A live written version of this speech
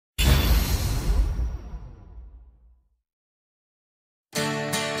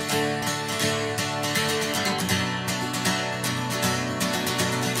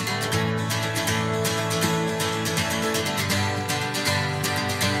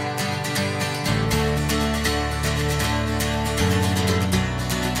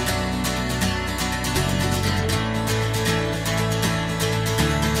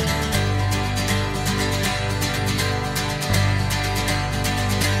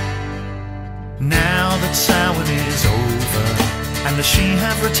Now that Samhain is over, and the sheep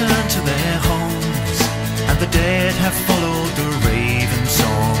have returned to their homes, and the dead have followed the raven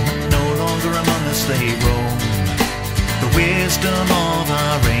song, no longer among us they roam. The wisdom of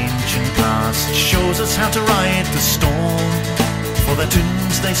our ancient past shows us how to ride the storm. For their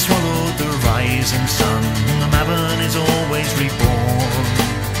tombs they swallowed the rising sun, and the Mabon is always reborn.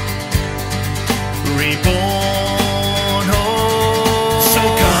 Reborn, oh. So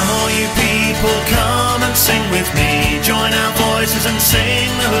come all you people, come and sing with me. Join our voices and sing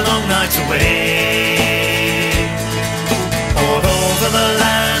the long nights away. All over the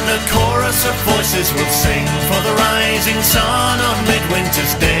land a chorus of voices will sing for the rising sun on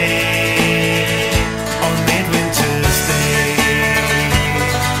Midwinter's day. On Midwinter's day.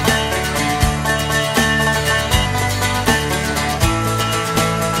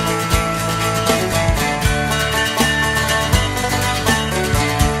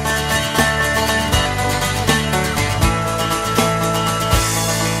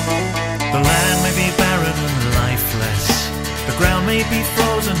 The land may be barren and lifeless, the ground may be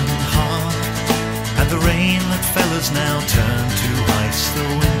frozen and hard, and the rain that fell has now turned to ice. The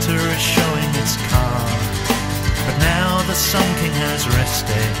winter is showing its card. But now the Sun King has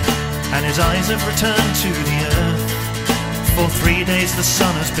rested, and his eyes have returned to the earth. For 3 days the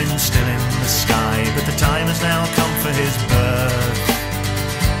sun has been still in the sky, but the time has now come for his birth.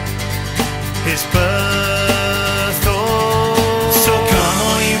 His birth, oh. So come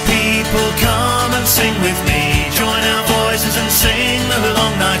all you people, come and sing with me. Join our voices and sing the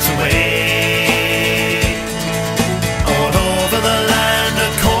long nights away. All over the land a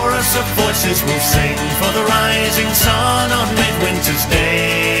chorus of voices will sing for the rising sun on Midwinter's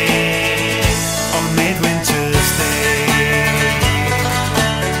day. On Midwinter's day.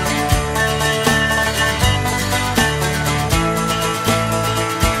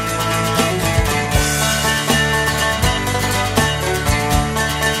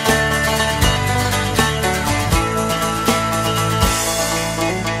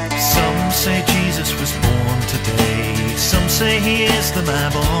 Say Jesus was born today. Some say he is the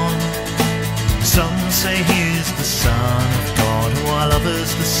Mabon. Some say he is the Son of God, while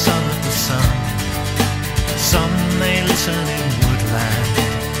others the Son of the Sun. Some may listen in woodland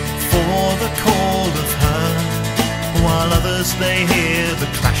for the call of her, while others they hear the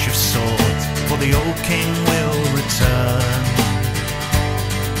clash of swords, for the old king will return.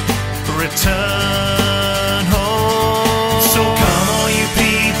 Return home. So come all you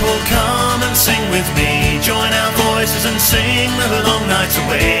people, come and sing with me. Join our voices and sing the long nights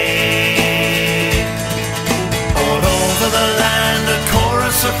away. All over the land a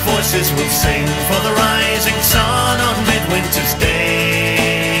chorus of voices will sing for the rising sun on Midwinter's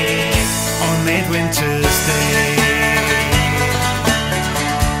day. On Midwinter's day.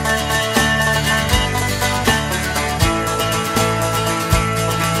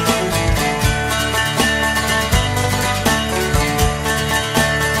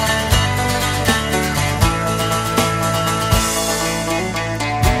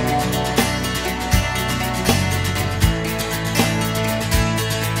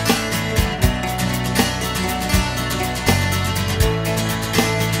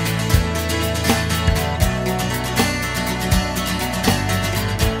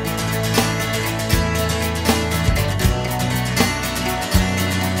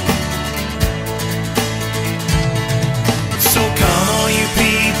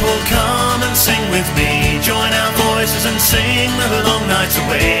 Come and sing with me. Join our voices and sing the long nights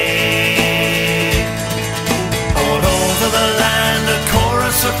away. All over the land a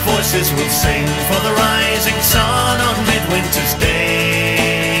chorus of voices will sing for the rising sun on Midwinter's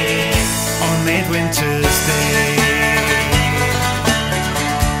day. On Midwinter's day.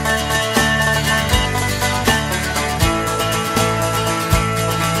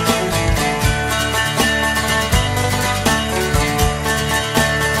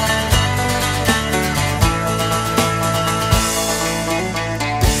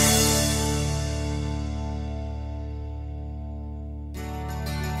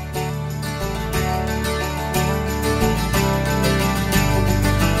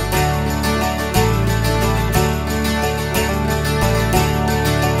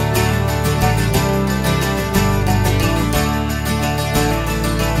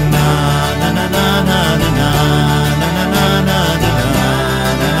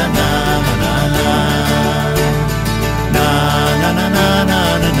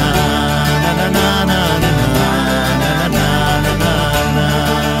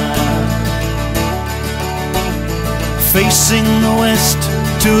 Facing the west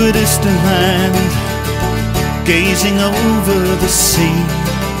to a distant land, gazing over the sea,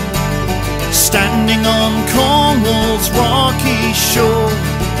 Standing on Cornwall's rocky shore,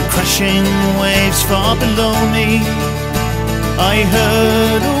 the crashing waves far below me, I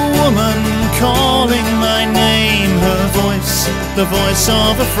heard a woman calling my name, her voice, the voice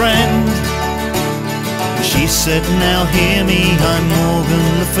of a friend. She said, now hear me, I'm Morgan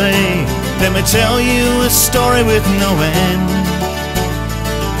Le Fay, let me tell you a story with no end.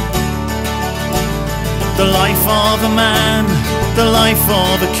 The life of a man, the life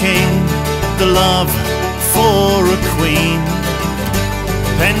of a king, the love for a queen.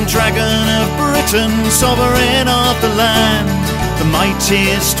 Pendragon of Britain, sovereign of the land, the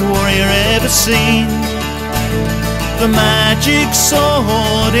mightiest warrior ever seen. The magic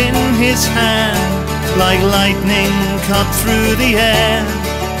sword in his hand, like lightning cut through the air.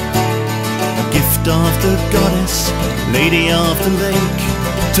 A gift of the goddess, lady of the lake,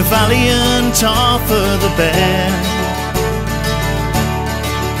 to valiant Arthur the Bear.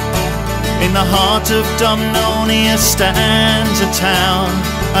 In the heart of Dumnonia stands a town,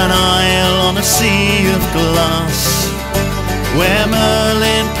 an isle on a sea of glass, where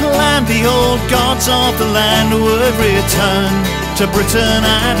Merlin planned the old gods of the land would return to Britain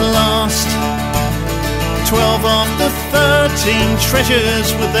at last. 12 of the 13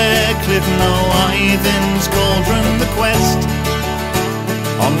 treasures were there, Cliff Noithen's cauldron the quest.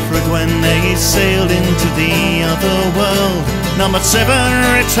 On Prydwen they sailed into the other world, number 7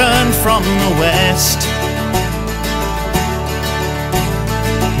 returned from the west.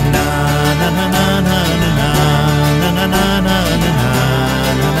 Na na na na na na na na na na na na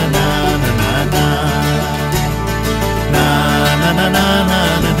na na na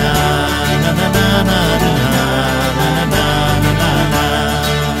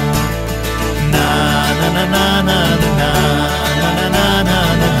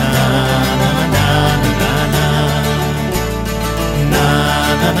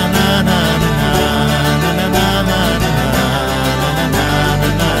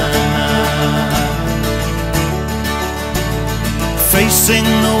Facing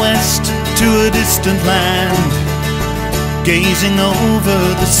the west to a distant land, gazing over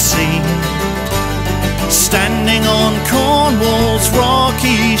the sea, standing on Cornwall's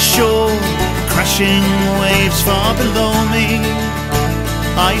rocky shore, crashing waves far below me,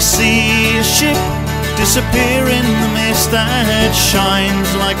 I see a ship disappear in the mist that shines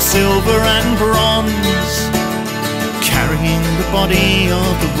like silver and bronze, carrying the body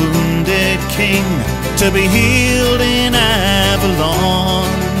of the wounded king to be healed in Avalon.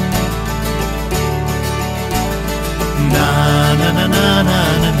 Na na na na